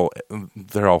 they're all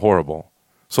horrible.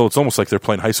 So it's almost like they're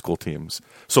playing high school teams.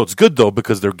 So it's good, though,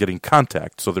 because they're getting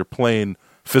contact. So they're playing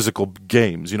physical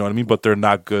games, you know what I mean? But they're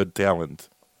not good talent.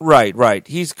 Right.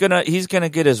 He's gonna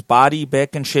get his body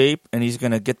back in shape, and he's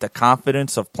gonna get the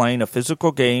confidence of playing a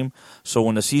physical game. So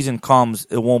when the season comes,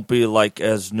 it won't be like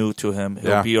as new to him.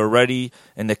 He'll be already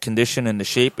in the condition and the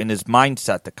shape, and his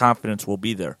mindset, the confidence will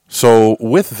be there. So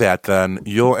with that, then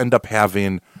you'll end up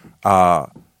having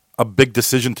a big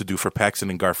decision to do for Paxson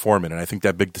and Gar Forman, and I think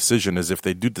that big decision is if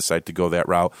they do decide to go that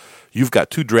route. You've got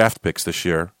 2 draft picks this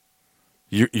year.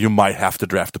 You might have to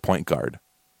draft a point guard.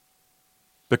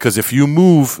 Because if you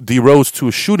move D Rose to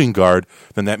a shooting guard,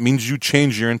 then that means you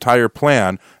change your entire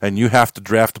plan, and you have to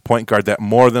draft a point guard that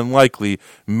more than likely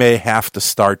may have to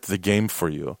start the game for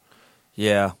you.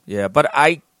 Yeah. But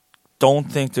I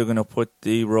don't think they're going to put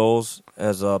D Rose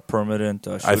as a permanent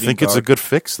shooting I think guard. it's a good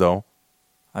fix, though.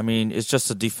 I mean, it's just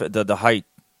the height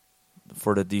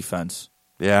for the defense.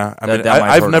 Yeah, I mean, that might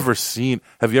I've hurt never seen.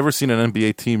 Have you ever seen an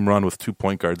NBA team run with 2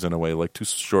 point guards in a way, like 2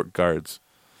 short guards?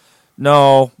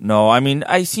 No. I mean,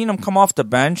 I seen them come off the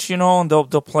bench, you know, and they'll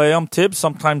play them. Tibbs a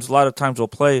lot of times will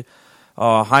play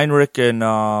Heinrich and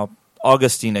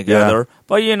Augustine together. Yeah.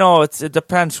 But you know, it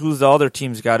depends who the other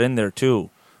teams got in there too.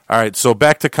 All right, so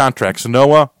back to contracts.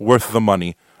 Noah, worth the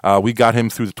money. We got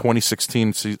him through the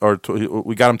 2016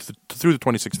 we got him through the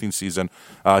 2016 season.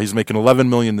 He's making $11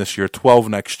 million this year, $12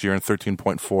 next year, and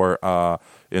 $13.4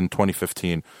 in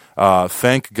 2015.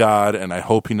 Thank God, and I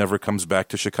hope he never comes back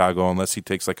to Chicago unless he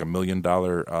takes like $1 million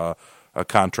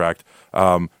contract.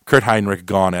 Kurt Heinrich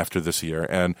gone after this year,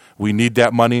 and we need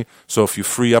that money. So if you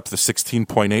free up the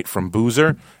 16.8 from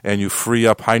Boozer and you free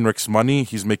up Heinrich's money,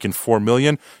 he's making $4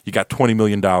 million. You got $20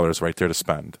 million right there to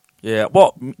spend. Yeah,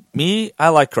 well, I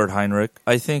like Kurt Heinrich.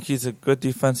 I think he's a good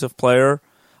defensive player.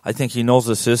 I think he knows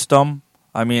the system.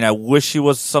 I mean, I wish he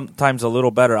was sometimes a little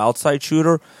better outside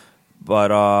shooter,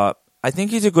 but I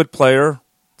think he's a good player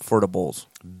for the Bulls.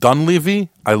 Dunleavy,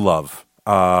 I love.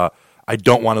 I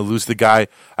don't want to lose the guy.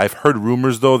 I've heard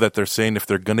rumors, though, that they're saying if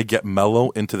they're going to get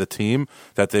Melo into the team,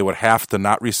 that they would have to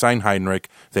not re-sign Heinrich.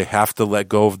 They have to let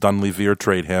go of Dunleavy or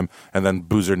trade him, and then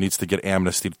Boozer needs to get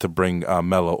amnesty to bring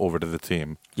Melo over to the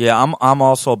team. Yeah, I'm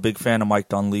also a big fan of Mike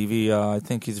Dunleavy. I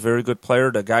think he's a very good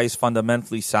player. The guy's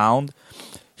fundamentally sound.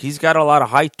 He's got a lot of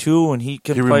height, too, and he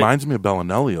can play. Reminds me of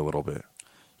Bellinelli a little bit.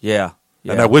 Yeah.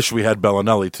 And I wish we had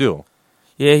Bellinelli, too.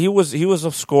 Yeah, he was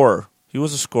a scorer. He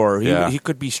was a scorer. He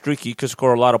could be streaky. He could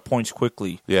score a lot of points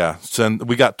quickly. Yeah. So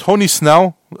we got Tony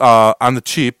Snell on the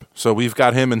cheap. So we've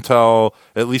got him until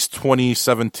at least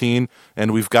 2017,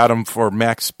 and we've got him for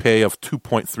max pay of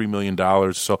 $2.3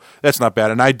 million. So that's not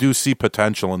bad. And I do see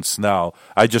potential in Snell.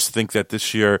 I just think that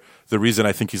this year, the reason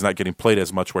I think he's not getting played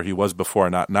as much where he was before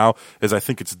and not now is I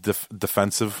think it's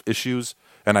defensive issues.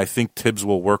 And I think Tibbs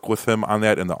will work with him on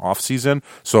that in the offseason.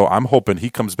 So I'm hoping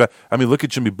he comes back. I mean, look at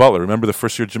Jimmy Butler. Remember the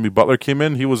first year Jimmy Butler came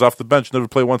in? He was off the bench, never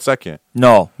played 1 second.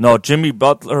 No. Jimmy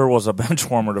Butler was a bench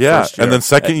warmer the first year. And then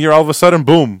second year, all of a sudden,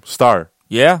 boom, star.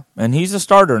 Yeah, and he's a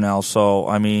starter now. So,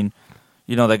 I mean,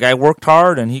 the guy worked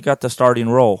hard, and he got the starting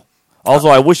role. Also,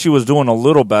 I wish he was doing a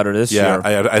little better this year.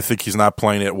 Yeah, I think he's not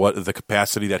playing at the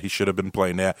capacity that he should have been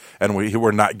playing at. And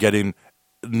we're not getting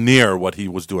near what he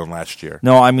was doing last year.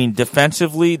 No, I mean,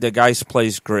 defensively, the guy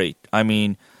plays great. I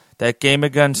mean, that game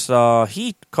against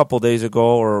Heat a couple days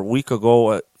ago or a week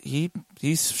ago,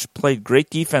 he's played great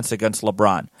defense against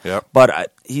LeBron. Yep.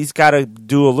 But he's got to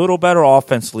do a little better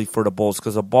offensively for the Bulls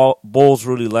because the Bulls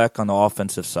really lack on the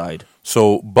offensive side.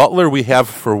 So Butler we have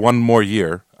for one more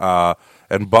year,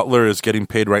 and Butler is getting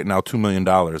paid right now $2 million.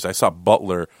 I saw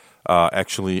Butler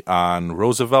actually on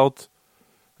Roosevelt.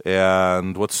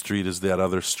 And what street is that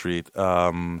other street?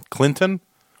 Clinton.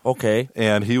 Okay.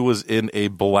 And he was in a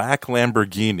black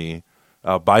Lamborghini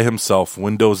by himself,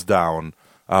 windows down,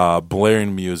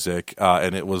 blaring music,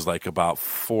 and it was like about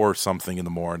 4-something in the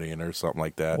morning or something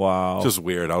like that. Wow. Just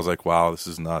weird. I was like, wow, this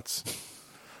is nuts.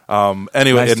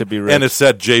 Anyway, nice to be rich. And it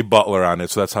said Jay Butler on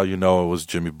it, so that's how you know it was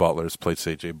Jimmy Butler. His plate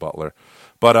say Jay Butler.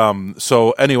 But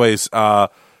so anyways,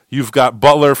 you've got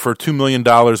Butler for $2 million.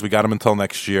 We got him until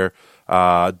next year.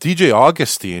 DJ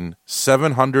Augustine,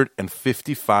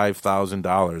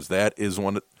 $755,000. That is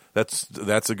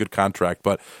that's a good contract.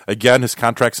 But again, his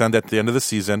contract's end at the end of the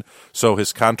season, so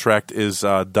his contract is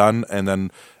done. And then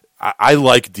I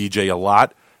like DJ a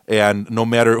lot. And no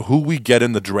matter who we get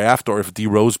in the draft or if D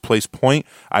Rose plays point,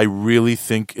 I really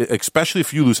think, especially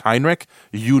if you lose Heinrich,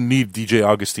 you need DJ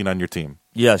Augustine on your team.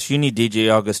 Yes, you need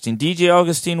DJ Augustine. DJ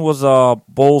Augustine was a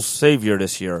Bulls savior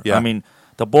this year. Yeah. I mean,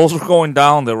 the Bulls were going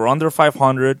down. They were under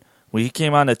 500. When he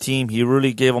came on the team, he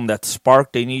really gave them that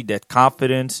spark they need, that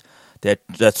confidence, that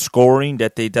scoring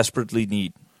that they desperately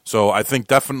need. So I think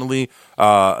definitely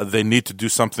they need to do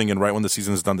something, and right when the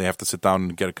season is done, they have to sit down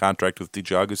and get a contract with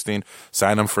DJ Augustine,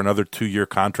 sign him for another 2-year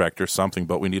contract or something,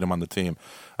 but we need him on the team.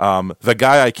 The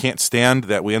guy I can't stand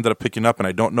that we ended up picking up, and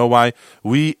I don't know why,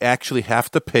 we actually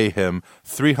have to pay him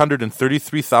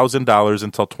 $333,000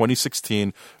 until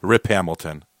 2016, Rip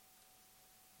Hamilton,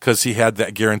 because he had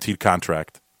that guaranteed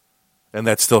contract, and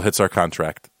that still hits our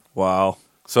contract. Wow.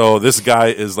 So this guy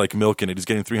is like milking it. He's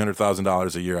getting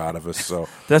 $300,000 a year out of us. So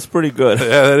that's pretty good.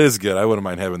 Yeah, that is good. I wouldn't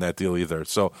mind having that deal either.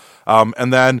 So,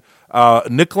 and then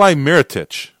Nikolai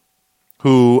Mirotic,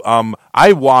 who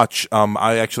I watch.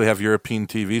 I actually have European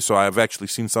TV, so I've actually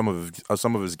seen some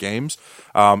of his games.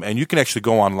 And you can actually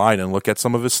go online and look at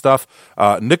some of his stuff.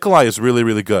 Nikolai is really,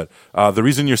 really good. The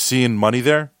reason you're seeing money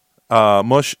there,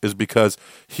 Mush, is because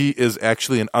he is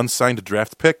actually an unsigned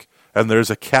draft pick. And there's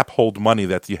a cap hold money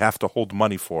that you have to hold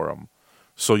money for him,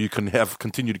 so you can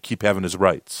continue to keep having his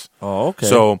rights. Oh, okay.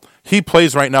 So he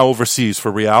plays right now overseas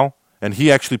for Real, and he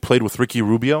actually played with Ricky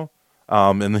Rubio.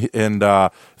 And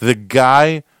the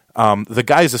guy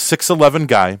is a 6'11"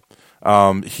 guy.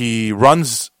 He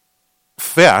runs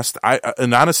fast.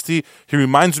 In honesty, he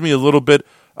reminds me a little bit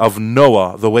of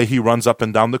Noah, the way he runs up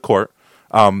and down the court.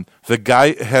 The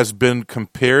guy has been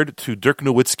compared to Dirk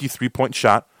Nowitzki 3-point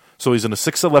shot. So he's in a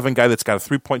 6'11" guy that's got a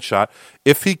 3-point shot.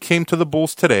 If he came to the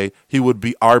Bulls today, he would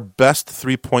be our best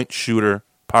 3-point shooter,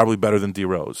 probably better than D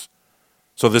Rose.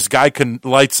 So this guy can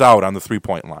lights out on the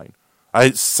 3-point line.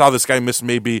 I saw this guy miss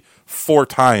maybe 4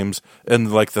 times in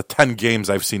like the 10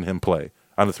 games I've seen him play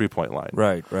on the 3-point line.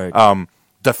 Right.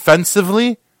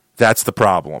 Defensively, that's the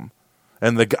problem.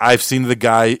 And I've seen the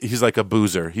guy, he's like a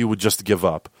boozer. He would just give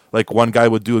up. Like one guy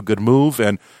would do a good move,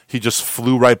 and he just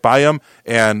flew right by him,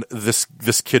 and this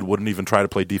kid wouldn't even try to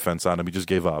play defense on him. He just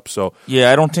gave up. So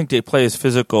yeah, I don't think they play as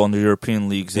physical in the European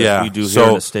leagues as we do here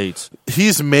in the States.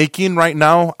 He's making right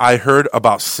now, I heard,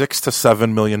 about $6 to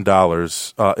 $7 million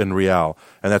in Real.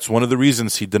 And that's one of the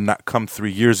reasons he did not come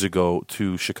 3 years ago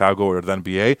to Chicago or the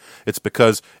NBA. It's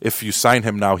because if you sign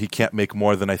him now, he can't make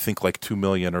more than, I think, like $2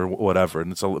 million or whatever,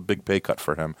 and it's a big pay cut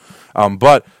for him.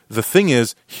 But the thing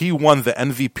is, he won the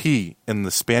MVP in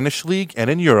the Spanish League and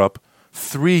in Europe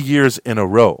 3 years in a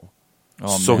row.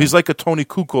 Oh, so man. he's like a Tony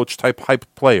Kukoc type hype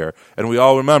player. And we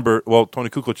all remember, well, Tony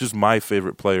Kukoc is my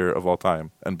favorite player of all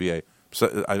time, NBA.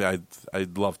 So I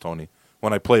love Tony.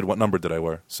 when I played. What number did I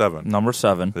wear? 7. Number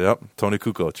 7. Yep, Tony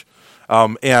Kukoc.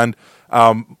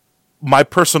 My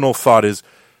personal thought is,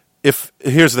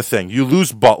 here's the thing: you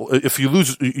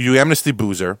amnesty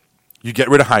Boozer, you get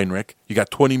rid of Heinrich, you got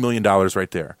 $20 million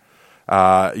right there.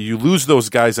 You lose those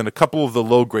guys and a couple of the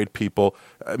low grade people.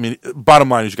 I mean, bottom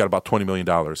line is you got about $20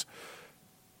 million.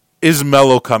 Is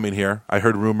Melo coming here? I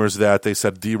heard rumors that they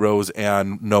said D Rose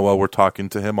and Noah were talking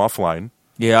to him offline.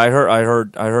 Yeah, I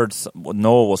heard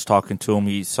Noah was talking to him.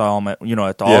 He saw him at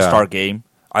the All-Star game.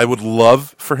 I would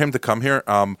love for him to come here.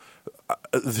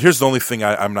 Here's the only thing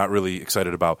I'm not really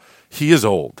excited about. He is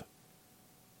old.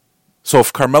 So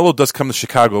if Carmelo does come to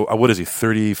Chicago, what is he,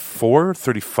 34,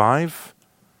 35?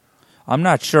 I'm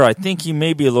not sure. I think he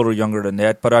may be a little younger than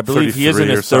that, but I believe he is in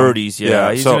his 30s.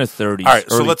 Yeah, he's in his 30s. All right,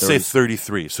 so let's 30s. say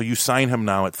 33. So you sign him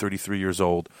now at 33 years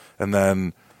old, and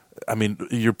then, I mean,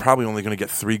 you're probably only going to get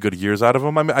 3 good years out of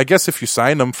him. I mean, I guess if you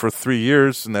sign him for 3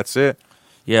 years and that's it.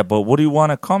 Yeah, but what do you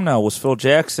want to come now? Was Phil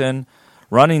Jackson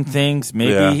running things?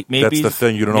 Maybe that's the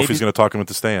thing. You don't know if he's going to talk him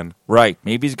into staying. Right.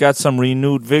 Maybe he's got some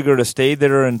renewed vigor to stay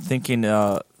there and thinking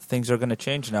things are going to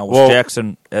change now with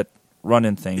Jackson at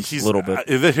running things a little bit.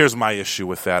 Here's my issue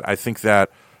with that. I think that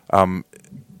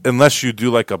unless you do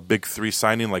like a big 3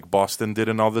 signing like Boston did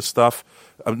and all this stuff,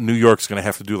 New York's going to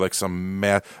have to do like some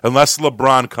math. Unless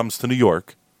LeBron comes to New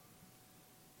York,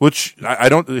 which I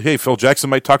don't. Hey, Phil Jackson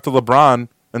might talk to LeBron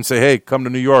and say, "Hey, come to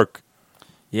New York."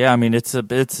 Yeah, I mean it's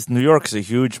New York's a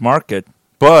huge market,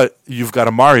 but you've got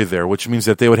Amari there, which means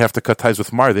that they would have to cut ties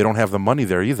with Amari. They don't have the money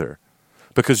there either.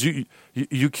 Because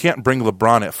you can't bring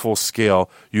LeBron at full scale.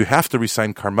 You have to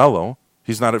re-sign Carmelo.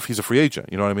 He's a free agent.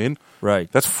 You know what I mean? Right.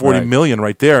 That's $40 million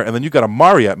right there, and then you got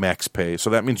Amari at max pay. So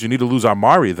that means you need to lose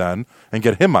Amari then and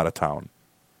get him out of town.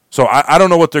 So I don't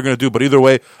know what they're going to do, but either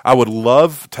way, I would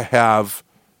love to have.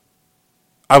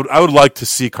 I would like to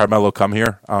see Carmelo come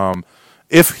here.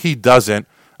 If he doesn't,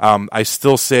 I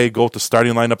still say go with the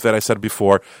starting lineup that I said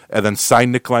before, and then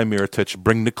sign Nikolai Mirotic,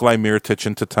 bring Nikolai Mirotic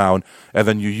into town, and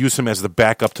then you use him as the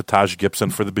backup to Taj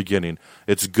Gibson for the beginning.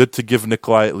 It's good to give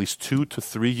Nikolai at least 2 to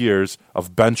 3 years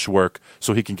of bench work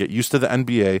so he can get used to the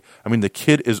NBA. I mean, the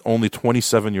kid is only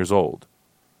 27 years old.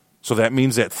 So that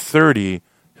means at 30,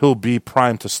 he'll be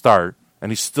primed to start,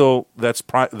 and that's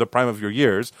the prime of your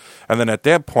years. And then at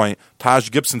that point, Taj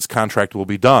Gibson's contract will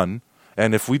be done.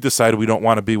 And if we decide we don't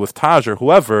want to be with Taj or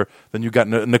whoever, then you got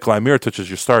Nikolai Mirotic as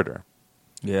your starter.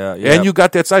 Yeah. And you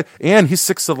got that side. And he's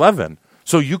 6'11",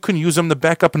 so you can use him to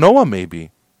back up Noah maybe.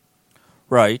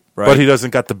 Right. But he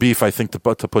doesn't got the beef, I think,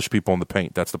 to push people in the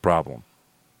paint. That's the problem.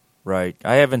 Right.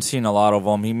 I haven't seen a lot of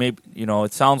him. He may,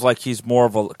 it sounds like he's more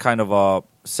of a kind of a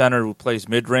center who plays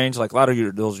mid-range. Like a lot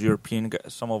of those European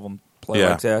guys, some of them play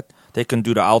like that. They can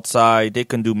do the outside. They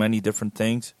can do many different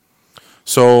things.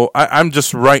 So I'm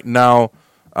just right now.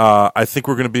 I think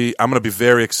I'm going to be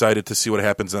very excited to see what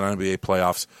happens in the NBA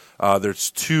playoffs.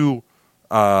 There's 2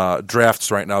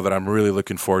 drafts right now that I'm really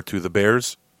looking forward to. The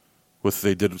Bears,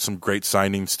 they did some great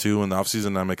signings too in the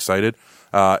offseason. I'm excited.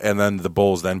 And then the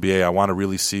Bulls, the NBA. I want to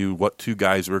really see what 2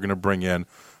 guys we're going to bring in.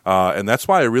 And that's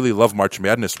why I really love March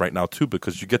Madness right now too,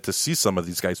 because you get to see some of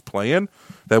these guys playing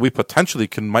that we potentially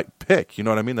might pick. You know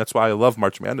what I mean? That's why I love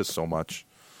March Madness so much.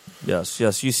 Yes.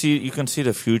 You can see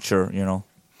the future,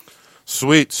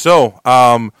 Sweet. So,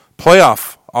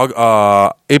 playoff,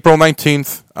 April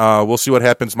 19th. We'll see what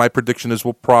happens. My prediction is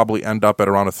we'll probably end up at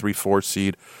around a 3-4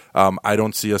 seed. I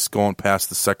don't see us going past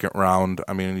the second round.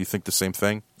 I mean, you think the same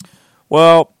thing?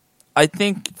 Well, I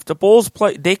think if the Bulls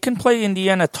they can play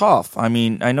Indiana tough. I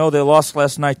mean, I know they lost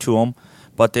last night to them,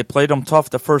 but they played them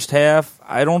tough the first half.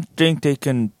 I don't think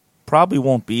probably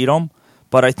won't beat them,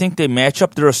 but I think they match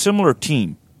up. They're a similar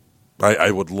team.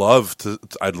 I would love to.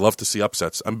 I'd love to see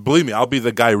upsets. And believe me, I'll be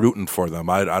the guy rooting for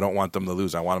them. I don't want them to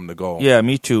lose. I want them to go. Yeah,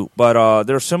 me too. But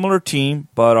they're a similar team.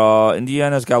 But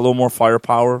Indiana's got a little more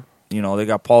firepower. They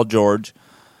got Paul George,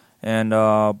 and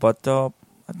I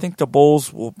think the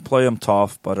Bulls will play them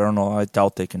tough. But I don't know. I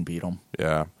doubt they can beat them.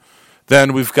 Yeah.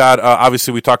 Then we've got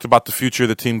obviously we talked about the future of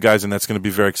the team, guys, and that's going to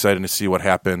be very exciting to see what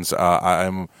happens.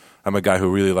 I'm a guy who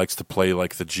really likes to play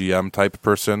like the GM type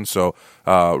person, so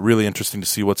really interesting to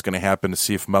see what's going to happen, to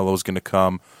see if Melo's going to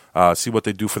come, see what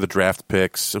they do for the draft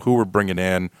picks, who we're bringing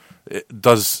in.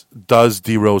 Does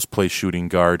D Rose play shooting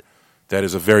guard? That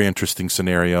is a very interesting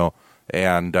scenario,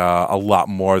 and a lot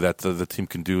more that the team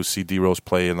can do. See D Rose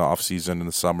play in the offseason in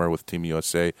the summer with Team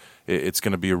USA. It's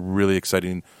going to be a really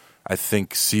exciting, I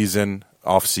think,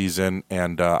 off-season,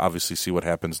 and obviously see what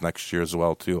happens next year as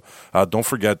well, too. Don't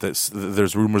forget that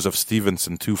there's rumors of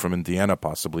Stevenson, too, from Indiana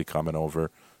possibly coming over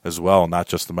as well, not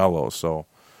just the Melo. So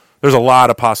there's a lot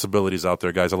of possibilities out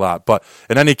there, guys, a lot. But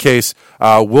in any case,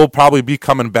 we'll probably be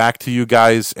coming back to you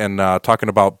guys and talking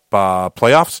about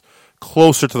playoffs,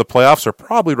 closer to the playoffs, or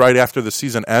probably right after the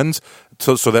season ends,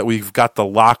 so that we've got the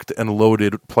locked and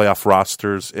loaded playoff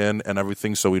rosters in and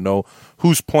everything, so we know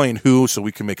who's playing who, so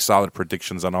we can make solid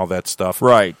predictions on all that stuff.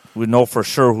 Right. We know for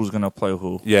sure who's going to play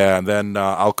who. Yeah, and then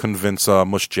I'll convince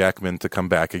Mush Jackman to come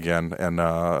back again, and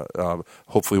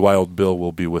hopefully Wild Bill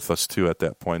will be with us too at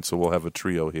that point, so we'll have a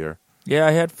trio here. Yeah,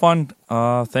 I had fun.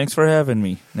 Thanks for having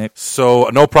me, Nick. So,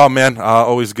 no problem, man.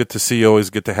 Always good to see you. Always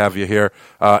good to have you here.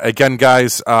 Again,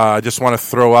 guys, I just want to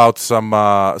throw out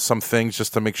some things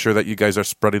just to make sure that you guys are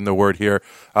spreading the word here.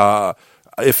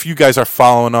 If you guys are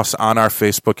following us on our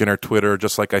Facebook and our Twitter,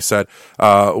 just like I said,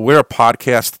 we're a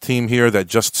podcast team here that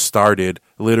just started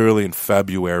literally in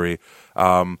February.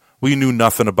 We knew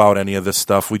nothing about any of this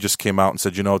stuff. We just came out and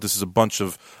said, this is a bunch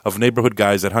of neighborhood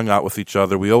guys that hung out with each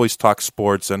other. We always talk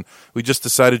sports, and we just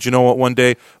decided, one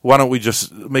day, why don't we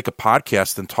just make a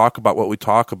podcast and talk about what we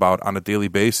talk about on a daily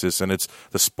basis, and it's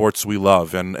the sports we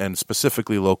love, and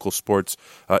specifically local sports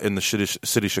in the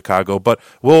city of Chicago. But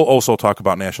we'll also talk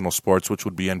about national sports, which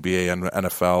would be NBA and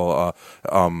NFL,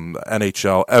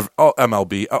 NHL,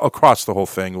 MLB, across the whole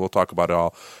thing. We'll talk about it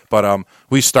all. But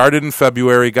we started in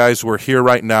February, guys. We're here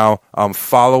right now.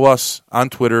 Follow us on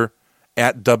Twitter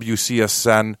at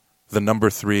WCSN, the number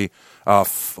 3.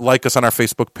 Like us on our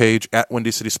Facebook page at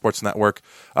Windy City Sports Network.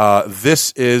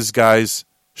 This is, guys,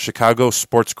 Chicago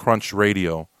Sports Crunch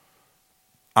Radio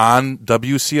on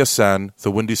WCSN,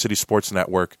 the Windy City Sports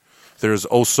Network. There's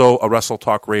also a Wrestle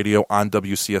Talk Radio on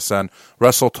WCSN.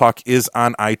 Wrestle Talk is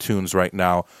on iTunes right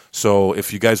now. So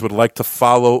if you guys would like to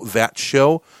follow that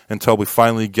show until we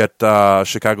finally get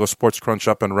Chicago Sports Crunch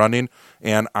up and running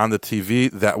and on the TV,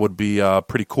 that would be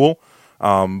pretty cool.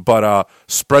 But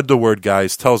spread the word,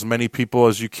 guys. Tell as many people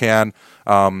as you can.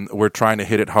 We're trying to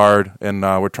hit it hard, and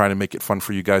we're trying to make it fun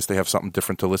for you guys to have something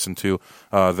different to listen to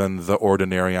than the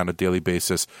ordinary on a daily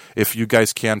basis. If you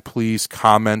guys can, please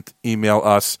comment, email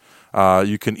us.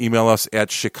 You can email us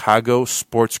at Chicago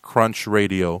Sports Crunch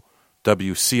Radio,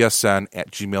 WCSN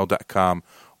 @gmail.com,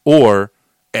 or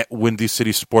at Windy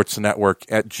City Sports Network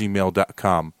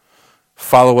 @gmail.com.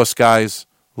 Follow us, guys.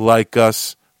 Like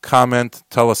us. Comment.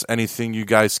 Tell us anything you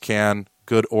guys can,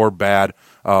 good or bad.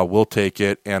 We'll take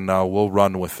it, and we'll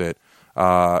run with it.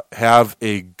 Have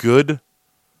a good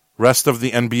rest of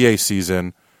the NBA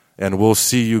season, and we'll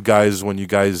see you guys when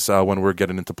we're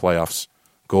getting into playoffs.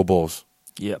 Go Bulls.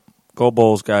 Yep. Go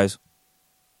Bulls, guys.